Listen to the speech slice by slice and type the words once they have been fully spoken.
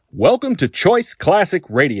Welcome to Choice Classic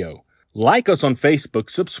Radio. Like us on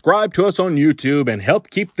Facebook, subscribe to us on YouTube, and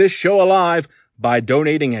help keep this show alive by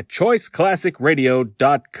donating at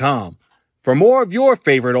choiceclassicradio.com. For more of your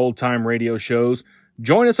favorite old-time radio shows,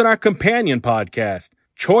 join us on our companion podcast,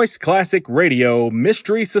 Choice Classic Radio,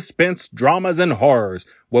 Mystery, Suspense, Dramas, and Horrors,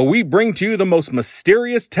 where we bring to you the most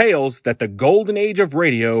mysterious tales that the golden age of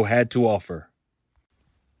radio had to offer.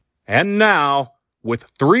 And now, with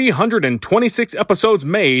 326 episodes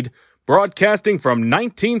made, broadcasting from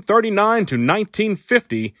 1939 to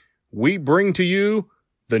 1950, we bring to you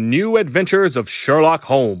The New Adventures of Sherlock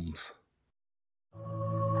Holmes.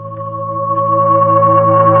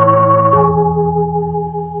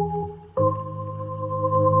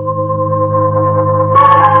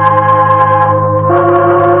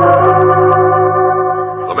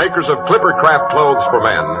 Makers of Clippercraft Clothes for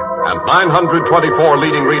Men and 924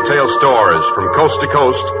 leading retail stores from coast to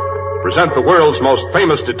coast present the world's most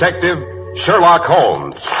famous detective, Sherlock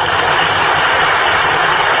Holmes.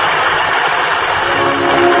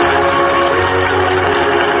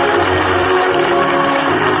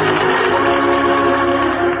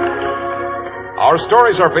 Our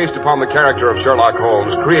stories are based upon the character of Sherlock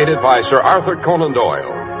Holmes created by Sir Arthur Conan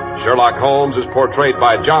Doyle. Sherlock Holmes is portrayed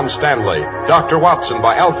by John Stanley, Dr. Watson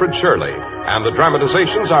by Alfred Shirley, and the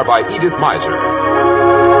dramatizations are by Edith Meiser.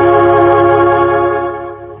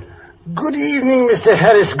 Good evening, Mr.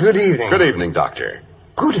 Harris. Good evening. Good evening, Doctor.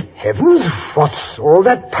 Good heavens, what's all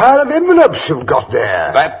that pile of envelopes you've got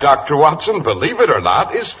there? That, Dr. Watson, believe it or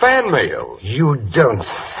not, is fan mail. You don't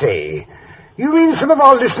say. You mean some of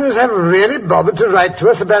our listeners have really bothered to write to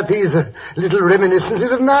us about these little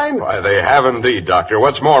reminiscences of mine? Why, they have indeed, Doctor.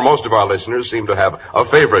 What's more, most of our listeners seem to have a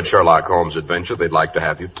favorite Sherlock Holmes adventure they'd like to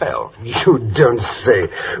have you tell. You don't say.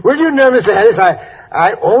 Well, you know, Mr. Harris,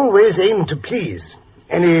 I always aim to please.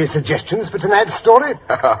 Any suggestions for tonight's story?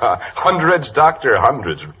 Hundreds, Doctor,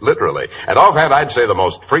 hundreds, literally. And offhand, I'd say the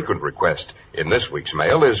most frequent request in this week's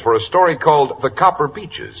mail is for a story called The Copper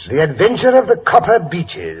Beeches. The Adventure of the Copper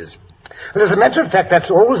Beeches. Well, as a matter of fact,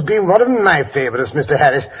 that's always been one of my favorites, Mr.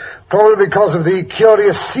 Harris, probably because of the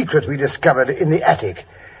curious secret we discovered in the attic.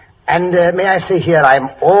 And may I say here, I'm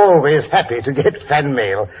always happy to get fan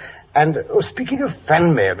mail. And speaking of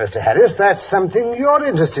fan mail, Mr. Harris, that's something you're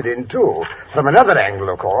interested in, too. From another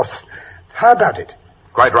angle, of course. How about it?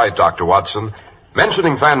 Quite right, Dr. Watson.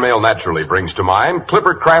 Mentioning fan mail naturally brings to mind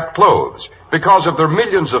Clippercraft Clothes, because of their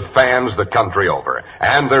millions of fans the country over.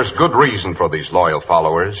 And there's good reason for these loyal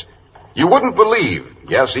followers. You wouldn't believe,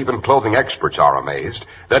 yes, even clothing experts are amazed,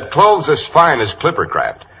 that clothes as fine as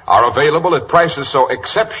Clippercraft are available at prices so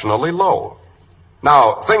exceptionally low.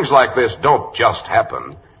 Now, things like this don't just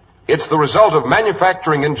happen. It's the result of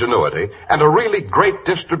manufacturing ingenuity and a really great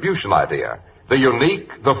distribution idea, the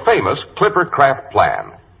unique, the famous Clippercraft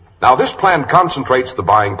plan. Now, this plan concentrates the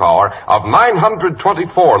buying power of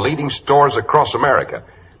 924 leading stores across America,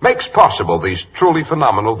 makes possible these truly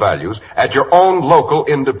phenomenal values at your own local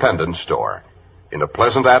independent store. In a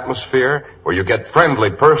pleasant atmosphere where you get friendly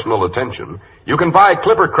personal attention, you can buy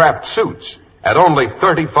Clippercraft suits at only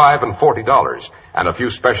 $35 and $40 and a few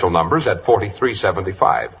special numbers at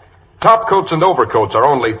 $43.75. Top coats and overcoats are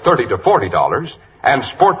only $30 to $40 and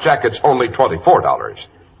sport jackets only $24.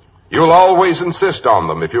 You'll always insist on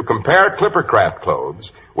them if you compare Clippercraft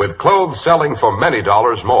clothes with clothes selling for many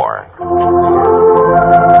dollars more.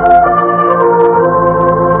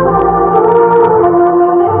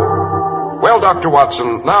 Well, Dr.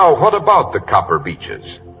 Watson, now what about the Copper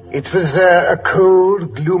Beeches? It was a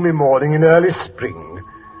cold, gloomy morning in early spring.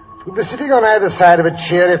 We were sitting on either side of a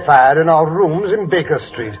cheery fire in our rooms in Baker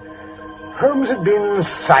Street. Holmes had been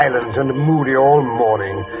silent and moody all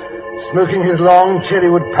morning, smoking his long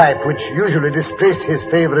cherrywood pipe, which usually displaced his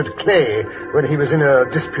favorite clay when he was in a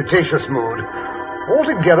disputatious mood.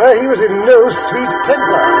 Altogether, he was in no sweet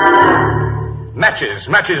temper. Matches,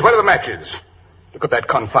 where are the matches? Look at that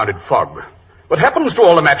confounded fog. What happens to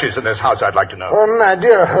all the matches in this house, I'd like to know? Oh, my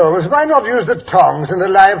dear Holmes, why not use the tongs and a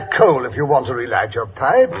live coal if you want to relight your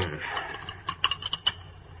pipe?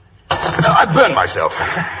 I burned myself. For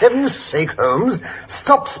heaven's sake, Holmes,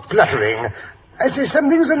 stop spluttering. I say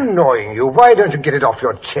something's annoying you. Why don't you get it off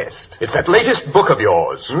your chest? It's that latest book of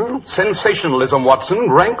yours. Sensationalism,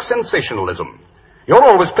 Watson, rank sensationalism. You're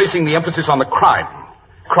always placing the emphasis on the crime.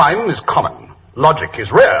 Crime is common. Logic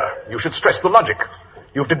is rare. You should stress the logic.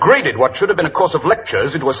 You've degraded what should have been a course of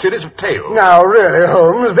lectures into a series of tales. Now, really,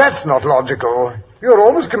 Holmes, that's not logical. You're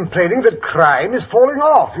always complaining that crime is falling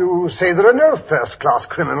off. You say there are no first-class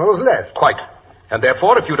criminals left. Quite. And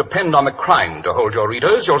therefore, if you depend on the crime to hold your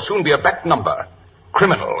readers, you'll soon be a back number.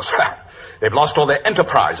 Criminals. They've lost all their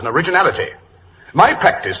enterprise and originality. My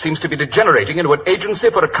practice seems to be degenerating into an agency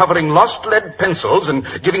for recovering lost lead pencils and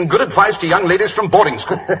giving good advice to young ladies from boarding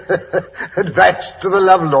school. Advice to the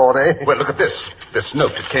lovelord, eh? Well, look at this. This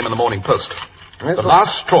note. It came in the Morning Post. The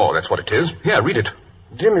last straw, that's what it is. Here, read it.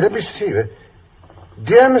 Dear me, let me see.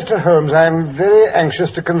 Dear Mr. Holmes, I am very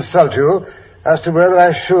anxious to consult you as to whether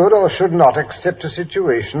I should or should not accept a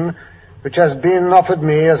situation which has been offered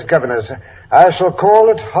me as governess. I shall call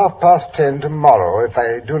at 10:30 tomorrow if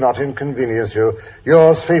I do not inconvenience you.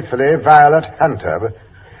 Yours faithfully, Violet Hunter.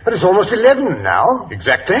 But it's almost 11 now.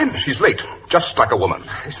 Exactly. She's late. Just like a woman.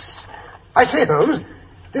 I say, Holmes,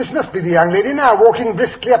 this must be the young lady now walking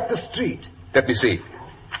briskly up the street. Let me see.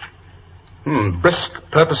 Brisk,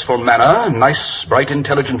 purposeful manner, nice, bright,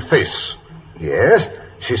 intelligent face. Yes,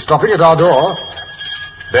 she's stopping at our door.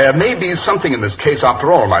 There may be something in this case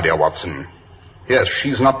after all, my dear Watson. Yes,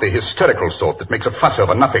 she's not the hysterical sort that makes a fuss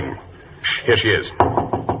over nothing. Shh, here she is.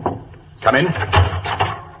 Come in.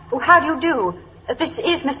 Oh, how do you do? This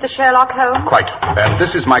is Mr. Sherlock Holmes. Quite. And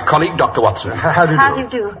this is my colleague, Dr. Watson. How do you do? How do you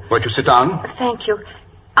do? Won't you sit down? Thank you.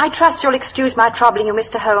 I trust you'll excuse my troubling you,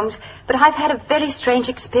 Mr. Holmes, but I've had a very strange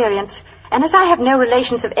experience. And as I have no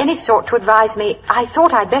relations of any sort to advise me, I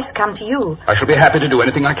thought I'd best come to you. I shall be happy to do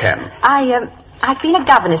anything I can. I've been a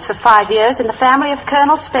governess for 5 years in the family of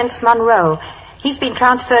Colonel Spence Munro. He's been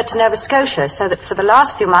transferred to Nova Scotia, so that for the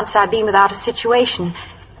last few months I've been without a situation.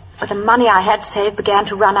 But the money I had saved began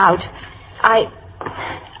to run out.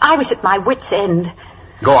 I was at my wit's end.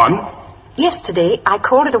 Go on. Yesterday, I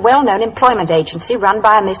called at a well-known employment agency run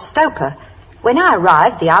by a Miss Stoper. When I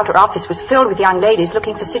arrived, the outer office was filled with young ladies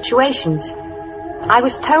looking for situations. I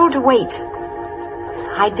was told to wait.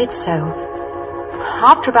 I did so.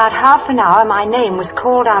 After about half an hour, my name was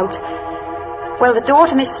called out. Well, the door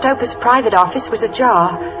to Miss Stoper's private office was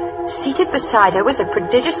ajar. Seated beside her was a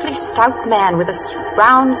prodigiously stout man with a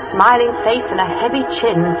round, smiling face and a heavy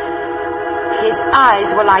chin. His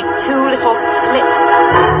eyes were like two little slits.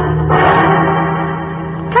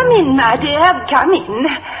 Come in, my dear, come in.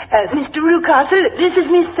 Mr. Rucastle, this is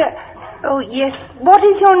Mr... Oh, yes. What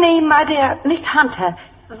is your name, my dear? Miss Hunter.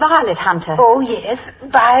 Violet Hunter. Oh, yes,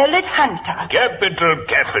 Violet Hunter.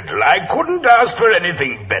 Capital. I couldn't ask for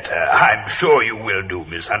anything better. I'm sure you will do,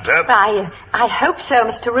 Miss Hunter. I hope so,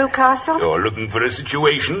 Mr. Rucastle. You're looking for a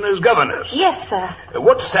situation as governess? Yes, sir.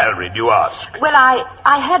 What salary do you ask? Well,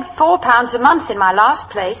 I had £4 a month in my last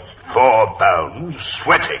place. £4?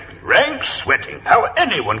 Sweating. Rank sweating. How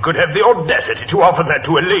anyone could have the audacity to offer that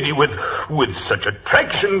to a lady with such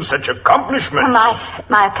attraction, such accomplishments.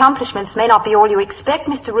 My accomplishments may not be all you expect,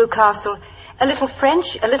 Mr. Rucastle. A little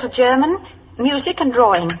French, a little German, music and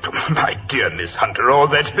drawing. My dear Miss Hunter, all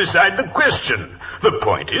that's beside the question. The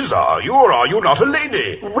point is, are you or are you not a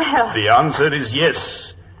lady? Well... The answer is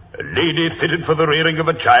yes. A lady fitted for the rearing of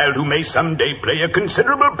a child who may someday play a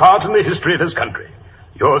considerable part in the history of this country.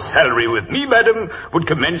 Your salary with me, madam, would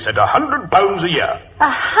commence at £100 a year.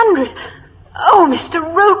 100? Oh, Mr.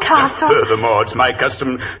 Rucastle. Furthermore, it's my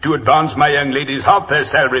custom to advance my young ladies half their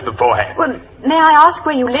salary beforehand. Well, may I ask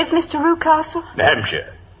where you live, Mr. Rucastle?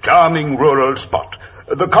 Hampshire. Charming rural spot.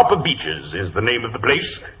 The Copper Beeches is the name of the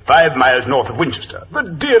place, 5 miles north of Winchester. The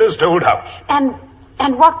dearest old house.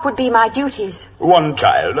 And what would be my duties? One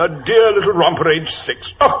child, a dear little romper aged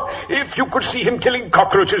 6. Oh, if you could see him killing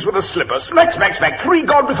cockroaches with a slipper. Smack, smack, smack. 3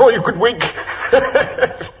 gone before you could wink.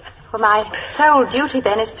 Well, my sole duty,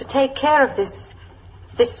 then, is to take care of this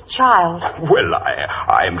child. Well,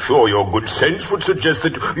 I am sure your good sense would suggest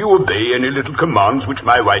that you obey any little commands which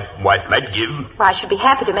my wife might give. Well, I should be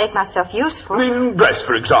happy to make myself useful. In dress,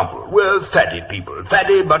 for example. We're fatty people.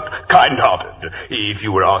 Fatty but kind-hearted. If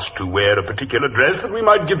you were asked to wear a particular dress that we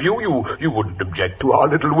might give you, you wouldn't object to our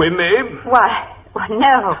little whim, eh? Why,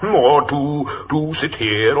 no. Or to sit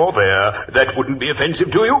here or there. That wouldn't be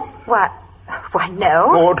offensive to you? Why,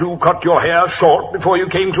 no. Or to cut your hair short before you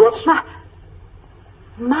came to us?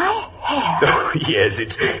 My hair? Oh, yes,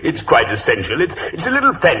 it's quite essential. It's a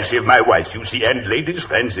little fancy of my wife's, you see, and ladies'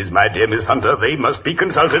 fancies, my dear Miss Hunter, they must be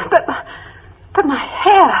consulted. But my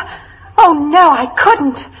hair... Oh, no, I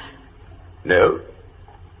couldn't. No?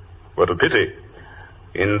 What a pity.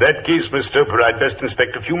 In that case, Miss Stoper, I'd best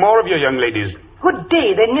inspect a few more of your young ladies. Good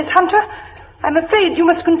day, then, Miss Hunter. I'm afraid you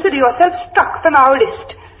must consider yourself struck from our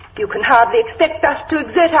list. You can hardly expect us to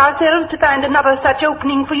exert ourselves to find another such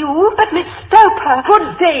opening for you. But, Miss Stoper...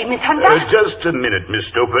 Good day, Miss Hunter. Just a minute,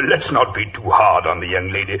 Miss Stoper. Let's not be too hard on the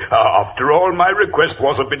young lady. After all, my request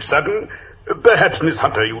was a bit sudden. Perhaps, Miss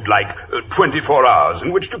Hunter, you'd like 24 hours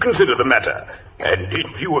in which to consider the matter. And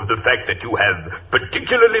in view of the fact that you have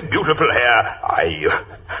particularly beautiful hair,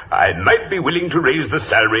 I might be willing to raise the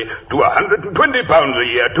salary to £120 a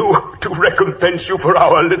year to recompense you for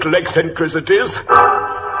our little eccentricities.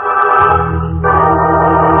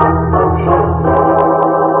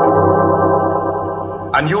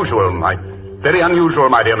 Very unusual,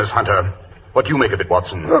 my dear Miss Hunter. What do you make of it,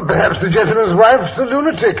 Watson? Well, perhaps the gentleman's wife's a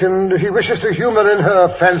lunatic, and he wishes to humor in her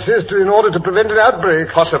fancies in order to prevent an outbreak.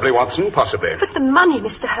 Possibly, Watson, possibly. But the money,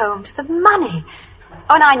 Mr. Holmes, the money.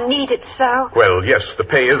 Oh, and I need it so. Well, yes, the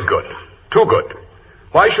pay is good. Too good.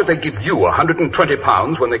 Why should they give you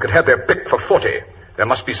 £120 when they could have their pick for 40? There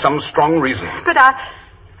must be some strong reason. But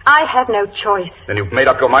I have no choice. Then you've made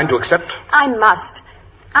up your mind to accept? I must.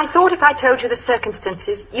 I thought if I told you the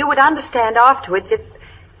circumstances, you would understand afterwards if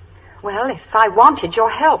I wanted your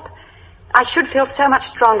help. I should feel so much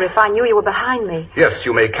stronger if I knew you were behind me. Yes,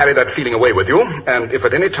 you may carry that feeling away with you, and if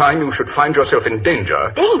at any time you should find yourself in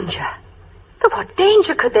danger... Danger? But what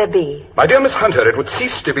danger could there be? My dear Miss Hunter, it would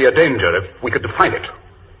cease to be a danger if we could define it.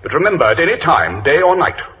 But remember, at any time, day or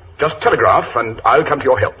night, just telegraph and I'll come to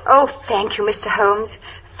your help. Oh, thank you, Mr. Holmes.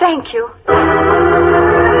 Thank you.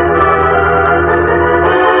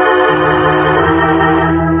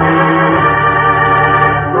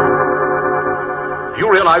 You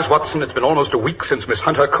realize, Watson, it's been almost a week since Miss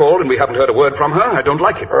Hunter called and we haven't heard a word from her? I don't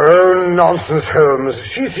like it. Oh, nonsense, Holmes.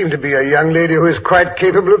 She seemed to be a young lady who is quite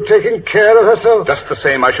capable of taking care of herself. Just the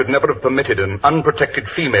same, I should never have permitted an unprotected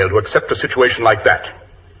female to accept a situation like that.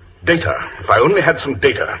 Data. If I only had some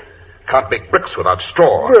data. Can't make bricks without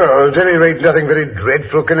straw. Well, at any rate, nothing very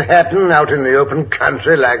dreadful can happen out in the open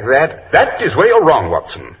country like that. That is where you're wrong,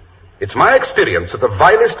 Watson. It's my experience that the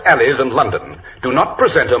vilest alleys in London do not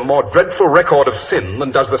present a more dreadful record of sin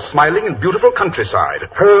than does the smiling and beautiful countryside.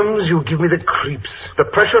 Holmes, you give me the creeps. The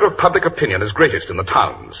pressure of public opinion is greatest in the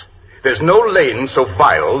towns. There's no lane so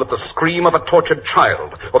vile that the scream of a tortured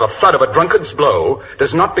child or the thud of a drunkard's blow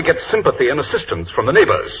does not beget sympathy and assistance from the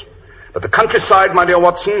neighbors. But the countryside, my dear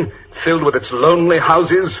Watson, filled with its lonely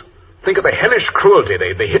houses, think of the hellish cruelty,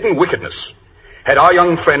 the hidden wickedness. Had our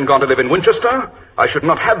young friend gone to live in Winchester, I should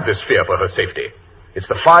not have this fear for her safety. It's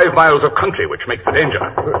the 5 miles of country which make the danger.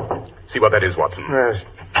 See what that is, Watson. Yes.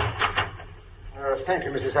 Thank you,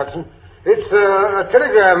 Mrs. Hudson. It's a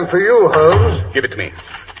telegram for you, Holmes. Give it to me.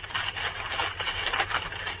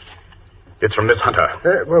 It's from Miss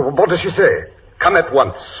Hunter. Well, what does she say? Come at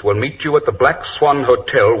once. We'll meet you at the Black Swan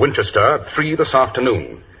Hotel, Winchester, at 3 this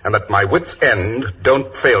afternoon. And at my wit's end,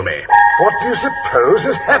 don't fail me. What do you suppose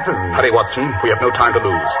has happened? Hurry, Watson. We have no time to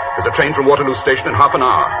lose. There's a train from Waterloo Station in half an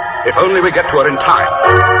hour. If only we get to her in time.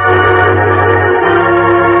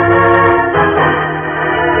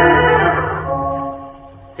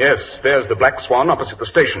 Yes, there's the Black Swan opposite the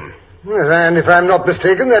station. Yes, and if I'm not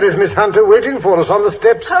mistaken, that is Miss Hunter waiting for us on the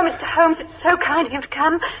steps. Oh, Mr. Holmes, it's so kind of you to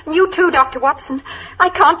come. And you too, Dr. Watson. I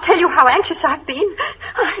can't tell you how anxious I've been.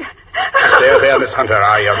 There, Miss Hunter.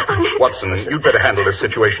 Watson, you'd better handle this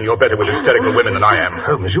situation. You're better with hysterical women than I am.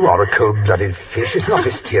 Holmes, you are a cold-blooded fish. It's not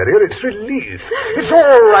hysteria, it's relief. It's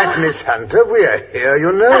all right, Miss Hunter. We're here,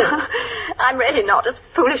 you know. I'm really not as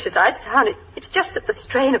foolish as I sound. It's just that the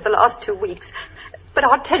strain of the last 2 weeks. But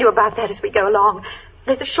I'll tell you about that as we go along.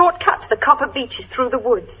 There's a shortcut to the Copper Beeches through the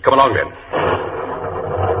woods. Come along, then.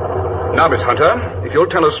 Now, Miss Hunter, if you'll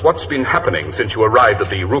tell us what's been happening since you arrived at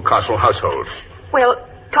the Rucastle household. Well,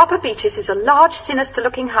 Copper Beeches is a large,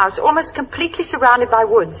 sinister-looking house, almost completely surrounded by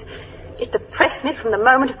woods. It depressed me from the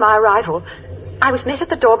moment of my arrival. I was met at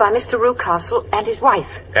the door by Mr. Rucastle and his wife.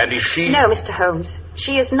 And is she... No, Mr. Holmes.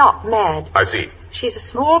 She is not mad. I see. She's a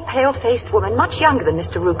small, pale-faced woman, much younger than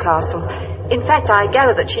Mr. Rucastle. In fact, I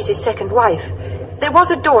gather that she's his second wife. There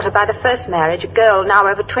was a daughter by the first marriage, a girl now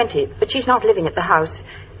over 20, but she's not living at the house.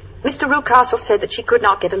 Mr. Rucastle said that she could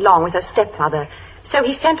not get along with her stepmother, so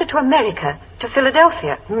he sent her to America, to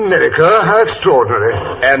Philadelphia. America? How extraordinary.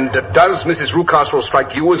 And does Mrs. Rucastle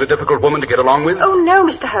strike you as a difficult woman to get along with? Oh, no,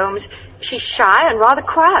 Mr. Holmes. She's shy and rather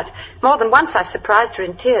quiet. More than once I've surprised her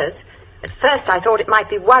in tears. At first I thought it might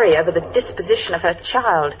be worry over the disposition of her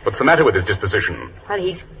child. What's the matter with his disposition? Well,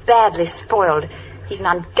 he's badly spoiled. He's an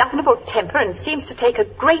ungovernable temper and seems to take a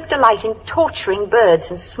great delight in torturing birds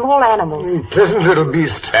and small animals. Pleasant little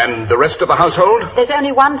beast. And the rest of the household? There's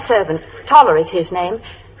only one servant. Toller is his name.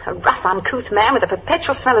 A rough, uncouth man with a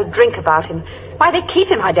perpetual smell of drink about him. Why they keep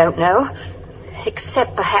him, I don't know.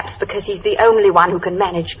 Except perhaps because he's the only one who can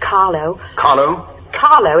manage Carlo. Carlo?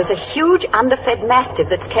 Carlo is a huge, underfed mastiff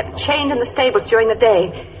that's kept chained in the stables during the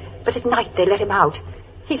day. But at night they let him out.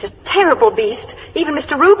 He's a terrible beast. Even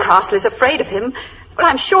Mr. Rucastle is afraid of him. Well,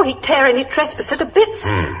 I'm sure he'd tear any trespasser to bits.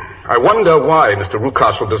 I wonder why Mr.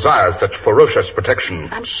 Rucastle desires such ferocious protection.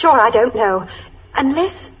 I'm sure I don't know.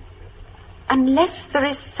 Unless there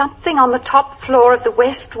is something on the top floor of the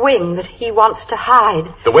West Wing that he wants to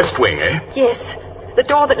hide. The West Wing, eh? Yes. The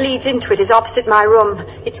door that leads into it is opposite my room.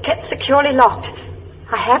 It's kept securely locked.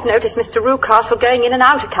 I have noticed Mr. Rucastle going in and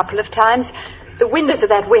out a couple of times. The windows of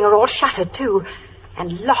that wing are all shuttered, too,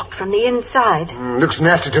 and locked from the inside. Looks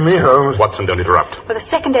nasty to me, Holmes. Watson, don't interrupt. For the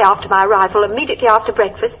second day after my arrival, immediately after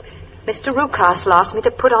breakfast, Mr. Rucastle asked me to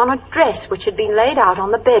put on a dress which had been laid out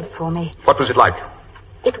on the bed for me. What was it like?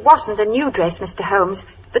 It wasn't a new dress, Mr. Holmes,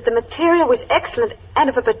 but the material was excellent and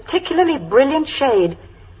of a particularly brilliant shade.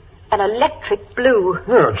 An electric blue.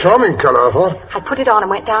 Oh, charming colour, I thought. I put it on and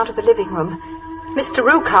went down to the living room. Mr.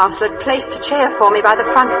 Rucastle had placed a chair for me by the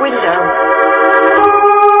front window.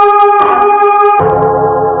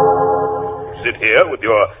 Sit here with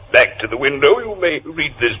your back to the window. You may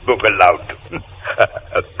read this book aloud.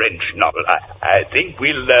 A French novel. I think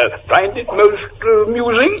we'll find it most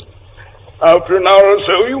amusing. After an hour or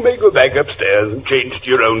so, you may go back upstairs and change to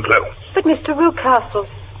your own clothes. But, Mr. Rucastle,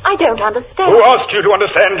 I don't understand. Who asked you to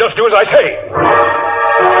understand? Just do as I say.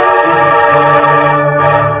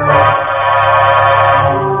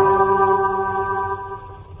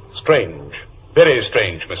 Strange. Very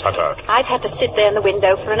strange, Miss Hunter. I've had to sit there in the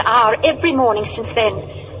window for an hour every morning since then.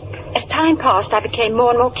 As time passed, I became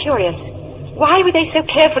more and more curious. Why were they so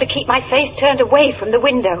careful to keep my face turned away from the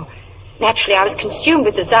window? Naturally, I was consumed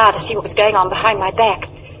with desire to see what was going on behind my back.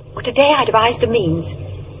 Well, today I devised a means.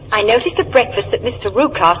 I noticed at breakfast that Mr.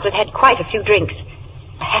 Rucastle had quite a few drinks.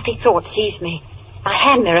 A happy thought seized me. My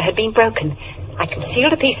hand mirror had been broken. I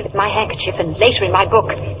concealed a piece of it in my handkerchief and later in my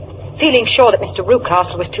book, feeling sure that Mr.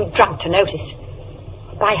 Rucastle was too drunk to notice.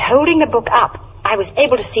 By holding the book up, I was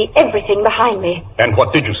able to see everything behind me. And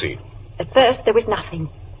what did you see? At first, there was nothing.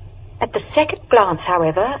 At the second glance,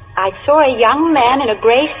 however, I saw a young man in a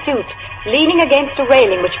grey suit leaning against a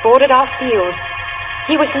railing which bordered our field.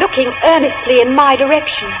 He was looking earnestly in my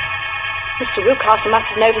direction. Mr. Rucastle must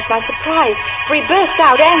have noticed my surprise, for he burst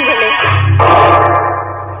out angrily.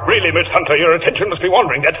 Really, Miss Hunter, your attention must be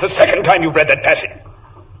wandering. That's the second time you've read that passage.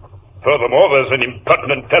 Furthermore, there's an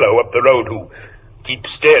impertinent fellow up the road who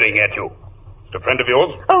keeps staring at you. Is it a friend of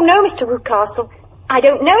yours? Oh, no, Mr. Rucastle. I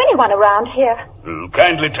don't know anyone around here.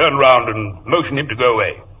 Kindly turn round and motion him to go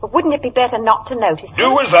away. But wouldn't it be better not to notice him?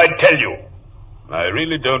 Do as I tell you. I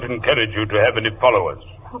really don't encourage you to have any followers.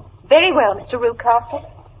 Oh, very well, Mr. Rucastle.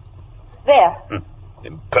 There.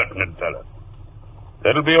 Impertinent fellow.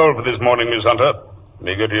 That'll be all for this morning, Miss Hunter.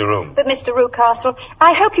 May go to your room. But, Mr. Rucastle,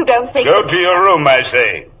 I hope you don't think... Go to your room, I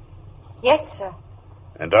say. Yes, sir.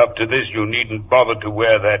 And after this, you needn't bother to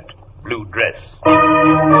wear that blue dress.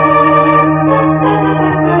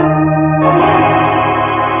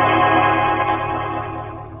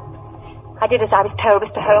 I did as I was told,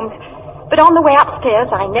 Mr. Holmes. But on the way upstairs,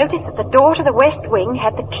 I noticed that the door to the West Wing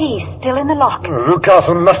had the key still in the lock.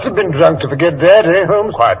 Rucastle must have been drunk to forget that, eh,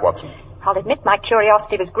 Holmes? Quiet, Watson. I'll admit my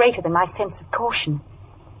curiosity was greater than my sense of caution.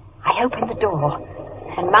 I opened the door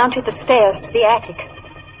and mounted the stairs to the attic.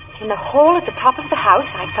 In the hall at the top of the house,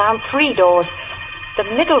 I found 3 doors. The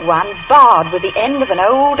middle one barred with the end of an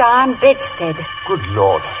old iron bedstead. Good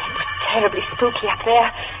Lord. It was terribly spooky up there.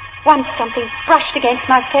 Once something brushed against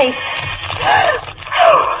my face.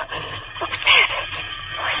 Oh, what was that?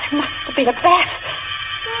 Oh, it must have been a bat.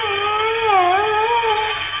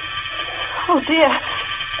 Oh, dear.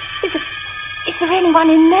 Is there anyone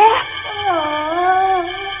in there?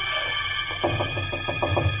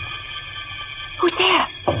 Who's there?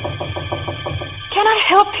 Can I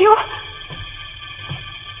help you?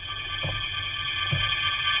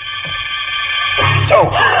 So,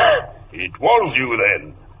 it was you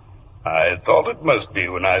then. I thought it must be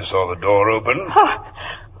when I saw the door open. Oh,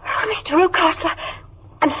 Mr. Rucastle,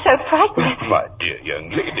 I'm so frightened. My dear young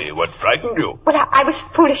lady, what frightened you? Well, I was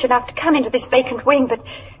foolish enough to come into this vacant wing, but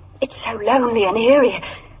it's so lonely and eerie,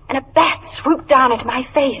 and a bat swooped down into my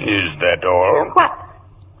face. Is that all?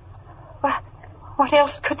 What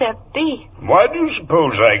else could there be? Why do you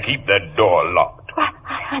suppose I keep that door locked? Well,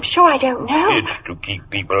 I'm sure I don't know. It's to keep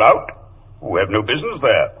people out who have no business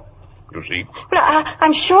there. You see? Well,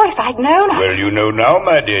 I'm sure if I'd known... Well, you know now,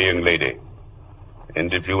 my dear young lady.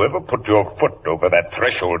 And if you ever put your foot over that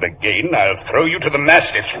threshold again, I'll throw you to the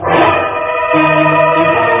mastiffs.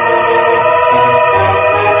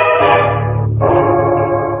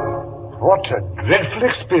 What a dreadful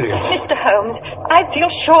experience. Mr. Holmes, I feel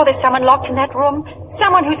sure there's someone locked in that room.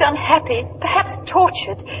 Someone who's unhappy, perhaps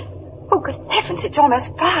tortured. Oh, good heavens, it's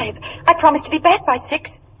almost 5. I promised to be back by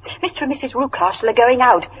 6. Mr. and Mrs. Rucastle are going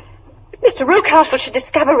out. Mr. Rucastle should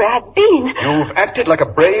discover where I've been. You've acted like a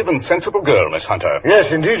brave and sensible girl, Miss Hunter.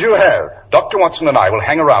 Yes, indeed you have. Dr. Watson and I will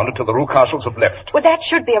hang around until the Rucastles have left. Well, that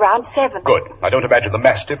should be around 7. Good. I don't imagine the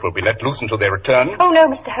Mastiff will be let loose until they return. Oh, no,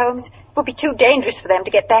 Mr. Holmes. It would be too dangerous for them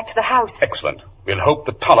to get back to the house. Excellent. We'll hope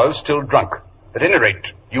that Toller's still drunk. At any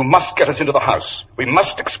rate, you must get us into the house. We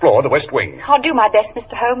must explore the West Wing. I'll do my best,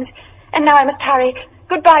 Mr. Holmes. And now I must hurry.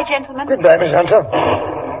 Goodbye, gentlemen. Goodbye, Miss Hunter.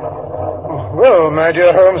 Well, my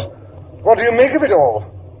dear Holmes, what do you make of it all?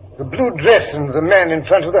 The blue dress and the man in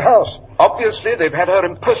front of the house. Obviously, they've had her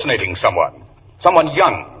impersonating someone. Someone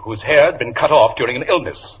young, whose hair had been cut off during an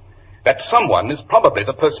illness. That someone is probably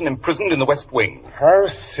the person imprisoned in the West Wing. How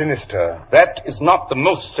sinister. That is not the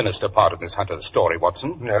most sinister part of Miss Hunter's story,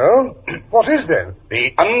 Watson. No? What is then?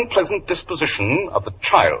 The unpleasant disposition of the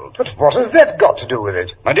child. But what has that got to do with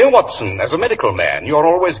it? My dear Watson, as a medical man, you're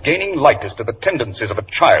always gaining light as to the tendencies of a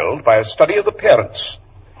child by a study of the parents.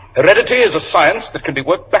 Heredity is a science that can be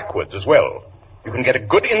worked backwards as well. You can get a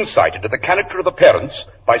good insight into the character of the parents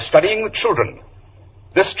by studying the children.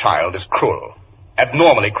 This child is cruel.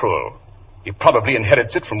 Abnormally cruel. He probably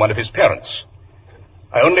inherits it from one of his parents.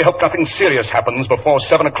 I only hope nothing serious happens before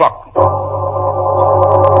 7 o'clock.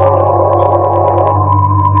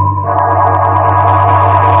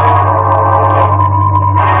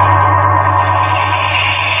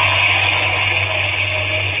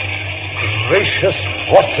 Gracious,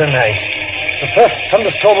 what a night. The first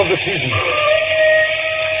thunderstorm of the season.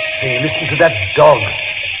 See, listen to that dog.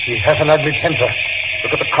 He has an ugly temper.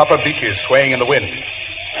 Look at the copper beeches swaying in the wind.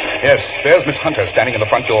 Yes, there's Miss Hunter standing in the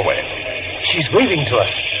front doorway. She's waving to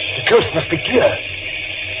us. The coast must be clear.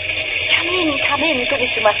 Come in.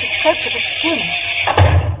 Goodness, you must be soaked to the skin.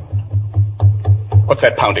 What's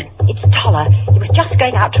that pounding? It's Toller. He was just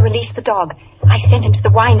going out to release the dog. I sent him to the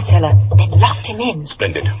wine cellar, then locked him in.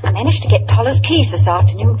 Splendid. I managed to get Toller's keys this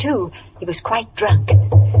afternoon, too. He was quite drunk.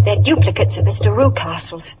 They're duplicates of Mr.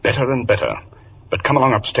 Rucastle's. Better and better. But come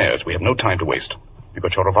along upstairs. We have no time to waste. You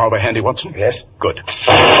got your revolver handy, Watson? Yes. Good. Good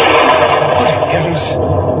heavens.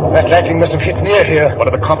 That lightning must have hit near here. One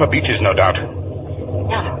of the copper beeches, no doubt.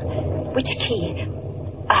 Now, which key?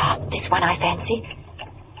 Ah, this one, I fancy.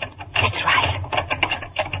 That's right.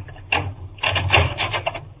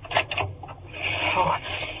 Oh,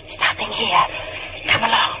 there's nothing here. Come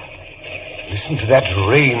along. Listen to that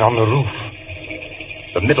rain on the roof.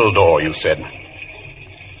 The middle door, you said.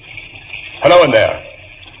 Hello in there.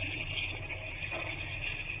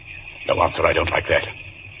 No answer, I don't like that.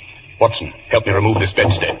 Watson, help me remove this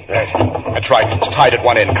bedstead. Right. I tried. It's tied at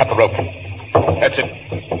one end. Cut the rope. That's it.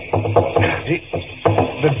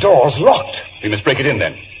 The door's locked. We must break it in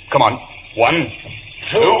then. Come on. 1,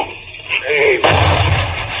 2, 3.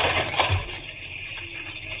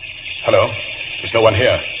 Hello? There's no one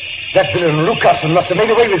here. That villain Rucastle must have made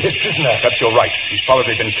away with his prisoner. Perhaps you're right. He's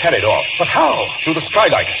probably been carried off. But how? Through the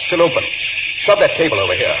skylight. It's still open. Shove that table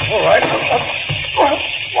over here. All right.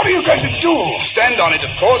 What are you going to do? Stand on it,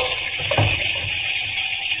 of course.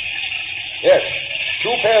 Yes. 2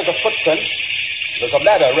 pairs of footprints. There's a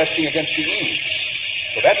ladder resting against the eaves.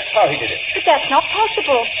 So that's how he did it. But that's not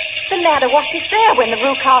possible. The ladder wasn't there when the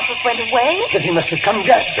Rucastles went away. Then he must have come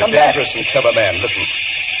back. A dangerous and clever man. Listen.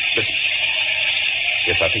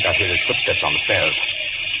 Yes, I think I hear his footsteps on the stairs.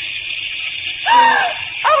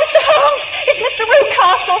 Oh, Mr. Holmes! It's Mr.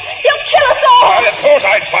 Rucastle! He'll kill us all! I thought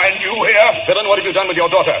I'd find you here. Villain, what have you done with your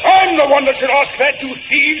daughter? I'm the one that should ask that, you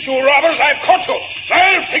thieves, you robbers. I've caught you.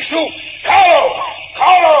 I'll fix you. Carlo!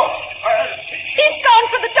 He's gone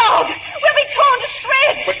for the dog! We'll be torn to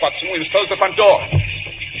shreds! Quick, Watson, we must close the front door.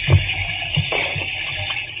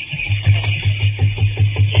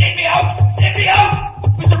 Let me out! Let me out!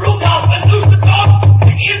 Mr. Rucastle has loosed the dog!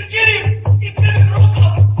 He'll get him! He's Mr.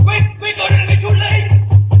 Rucastle! Quick, or it'll be too late!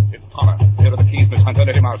 It's Toller. Here are the keys, Miss Hunter.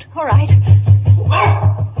 Let him out. All right.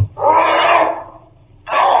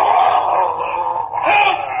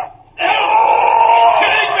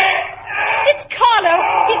 It's Carlo.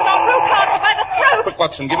 He's got Rucastle by the throat. Quick,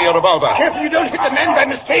 Watson, give me your revolver. Careful you don't hit the man by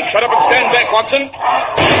mistake. Shut up and stand back, Watson.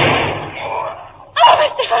 Oh,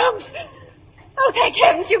 Mr. Holmes. Oh, thank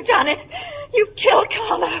heavens you've done it. You've killed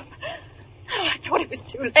Carlo. Oh, I thought it was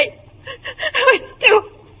too late. Oh, it's too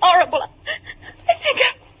horrible. I think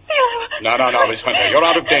I feel... No, Miss Hunter. You're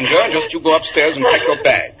out of danger. Just you go upstairs and pack your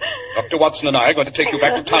bag. Dr. Watson and I are going to take you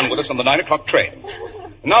back to town with us on the 9 o'clock train.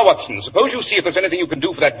 Now, Watson, suppose you see if there's anything you can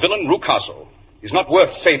do for that villain Rucastle. He's not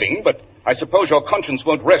worth saving, but I suppose your conscience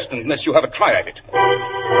won't rest unless you have a try at it.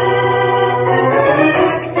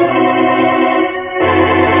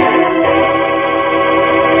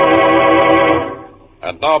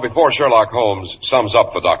 And Now, before Sherlock Holmes sums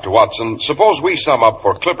up for Dr. Watson, suppose we sum up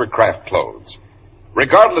for Clifford Craft Clothes.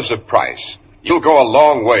 Regardless of price, you'll go a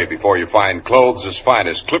long way before you find clothes as fine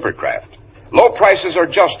as Clifford Craft. Low prices are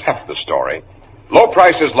just half the story. Low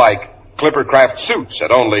prices like Clifford Craft suits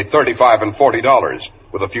at only $35 and $40,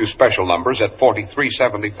 with a few special numbers at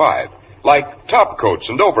 $43.75. Like top coats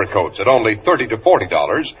and overcoats at only $30 to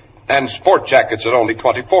 $40, and sport jackets at only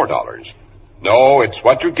 $24. No, it's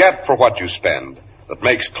what you get for what you spend that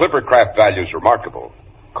makes Clifford Craft values remarkable.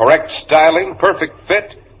 Correct styling, perfect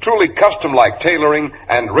fit, truly custom-like tailoring,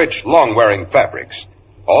 and rich, long-wearing fabrics.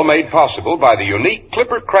 All made possible by the unique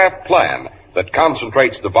Clifford Craft plan that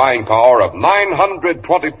concentrates the buying power of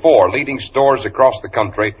 924 leading stores across the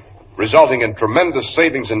country, resulting in tremendous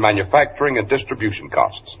savings in manufacturing and distribution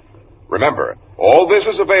costs. Remember, all this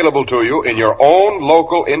is available to you in your own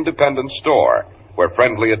local independent store, where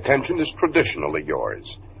friendly attention is traditionally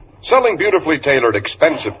yours. Selling beautifully tailored,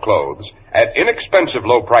 expensive clothes at inexpensive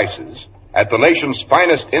low prices at the nation's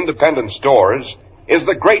finest independent stores is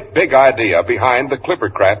the great big idea behind the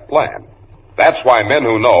Clifford Craft plan. That's why men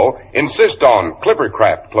who know insist on Clifford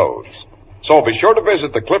Craft clothes. So be sure to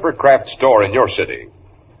visit the Clifford Craft store in your city.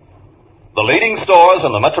 The leading stores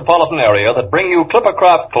in the metropolitan area that bring you Clifford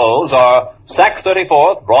Craft clothes are Saks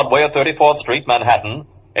 34th, Broadway at 34th Street, Manhattan,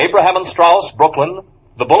 Abraham and Strauss, Brooklyn,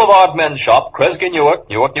 the Boulevard Men's Shop, Kresge, Newark,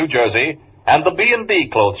 New Jersey, and the B&B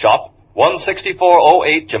Clothes Shop,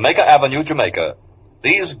 16408 Jamaica Avenue, Jamaica.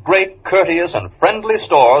 These great, courteous, and friendly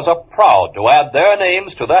stores are proud to add their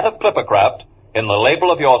names to that of Clifford Craft in the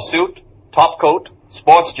label of your suit, top coat,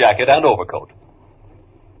 sports jacket, and overcoat.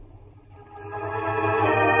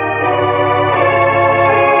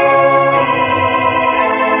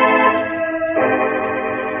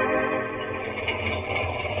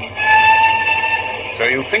 So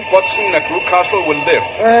you think, Watson, that Rucastle will live?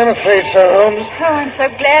 I'm afraid so, Holmes. Oh, I'm so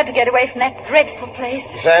glad to get away from that dreadful place.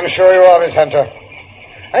 Yes, I'm sure you are, Miss Hunter.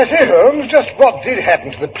 I say, Holmes, just what did happen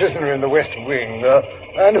to the prisoner in the West Wing,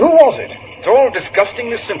 and who was it? It's all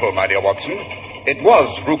disgustingly simple, my dear Watson. It was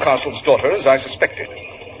Rucastle's daughter, as I suspected.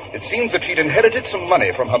 It seems that she'd inherited some money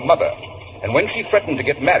from her mother, and when she threatened to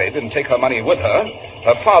get married and take her money with her,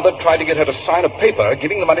 her father tried to get her to sign a paper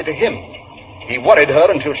giving the money to him. He worried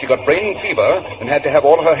her until she got brain fever and had to have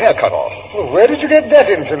all her hair cut off. Well, where did you get that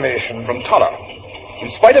information? From Toller.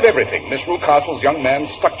 In spite of everything, Miss Rucastle's young man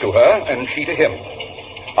stuck to her, and she to him.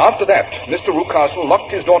 After that, Mr. Rucastle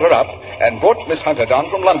locked his daughter up and brought Miss Hunter down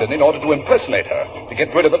from London in order to impersonate her, to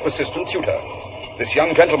get rid of the persistent suitor. This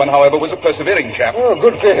young gentleman, however, was a persevering chap. Oh,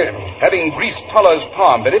 good for him. Having greased Toller's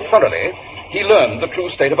palm very thoroughly, he learned the true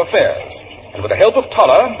state of affairs. And with the help of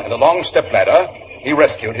Toller and a long stepladder, he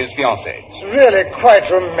rescued his fiancée. It's really quite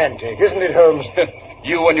romantic, isn't it, Holmes?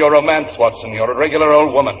 You and your romance, Watson. You're a regular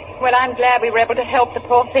old woman. Well, I'm glad we were able to help the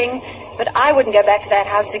poor thing, but I wouldn't go back to that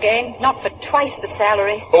house again, not for twice the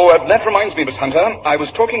salary. Oh, that reminds me, Miss Hunter. I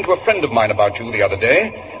was talking to a friend of mine about you the other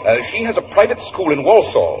day. She has a private school in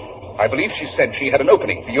Walsall. I believe she said she had an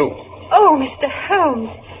opening for you. Oh, Mr.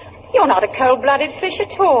 Holmes, you're not a cold-blooded fish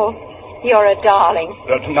at all. You're a darling.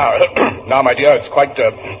 Now, my dear, it's quite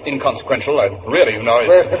inconsequential. Really, you know...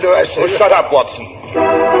 Well, do I say... Oh, shut up, Watson.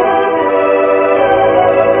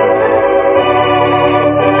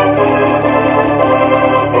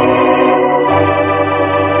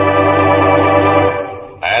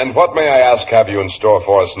 And what, may I ask, have you in store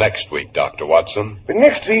for us next week, Dr. Watson?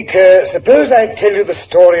 Next week, suppose I tell you the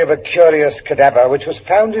story of a curious cadaver which was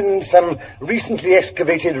found in some recently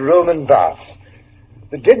excavated Roman baths.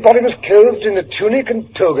 The dead body was clothed in the tunic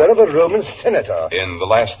and toga of a Roman senator. In the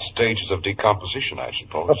last stages of decomposition, I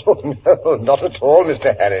suppose. Oh, no, not at all,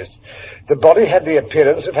 Mr. Harris. The body had the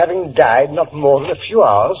appearance of having died not more than a few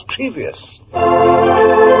hours previous.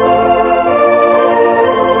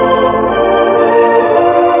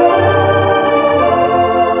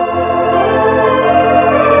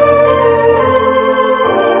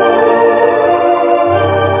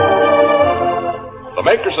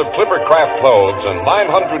 The makers of Clifford Craft clothes and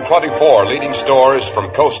 924 leading stores from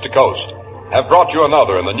coast to coast have brought you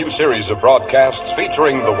another in the new series of broadcasts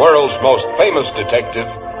featuring the world's most famous detective,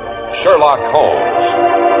 Sherlock Holmes.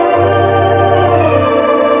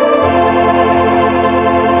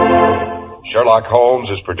 Sherlock Holmes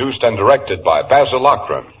is produced and directed by Basil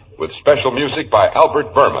Lochran, with special music by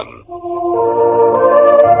Albert Berman.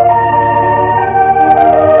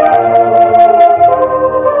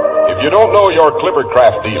 If you don't know your Clifford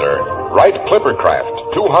Craft dealer, write Clifford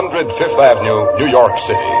Craft, 200 Fifth Avenue, New York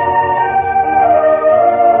City.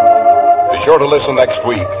 Be sure to listen next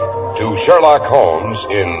week to Sherlock Holmes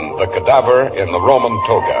in The Cadaver in the Roman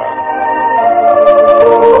Toga.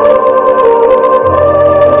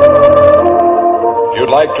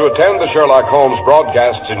 would like to attend the Sherlock Holmes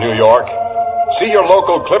broadcasts in New York, see your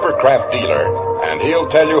local Clippercraft dealer, and he'll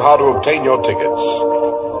tell you how to obtain your tickets.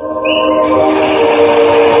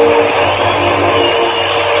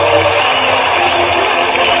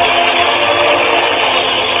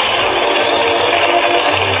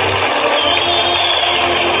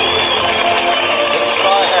 This is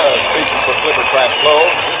Cy Harris speaking for Clippercraft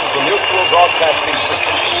Clothes. This is the Mutual Broadcasting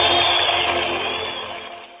System.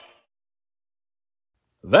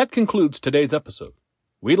 That concludes today's episode.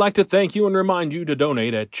 We'd like to thank you and remind you to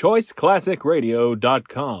donate at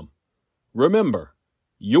choiceclassicradio.com. Remember,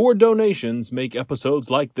 your donations make episodes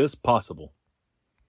like this possible.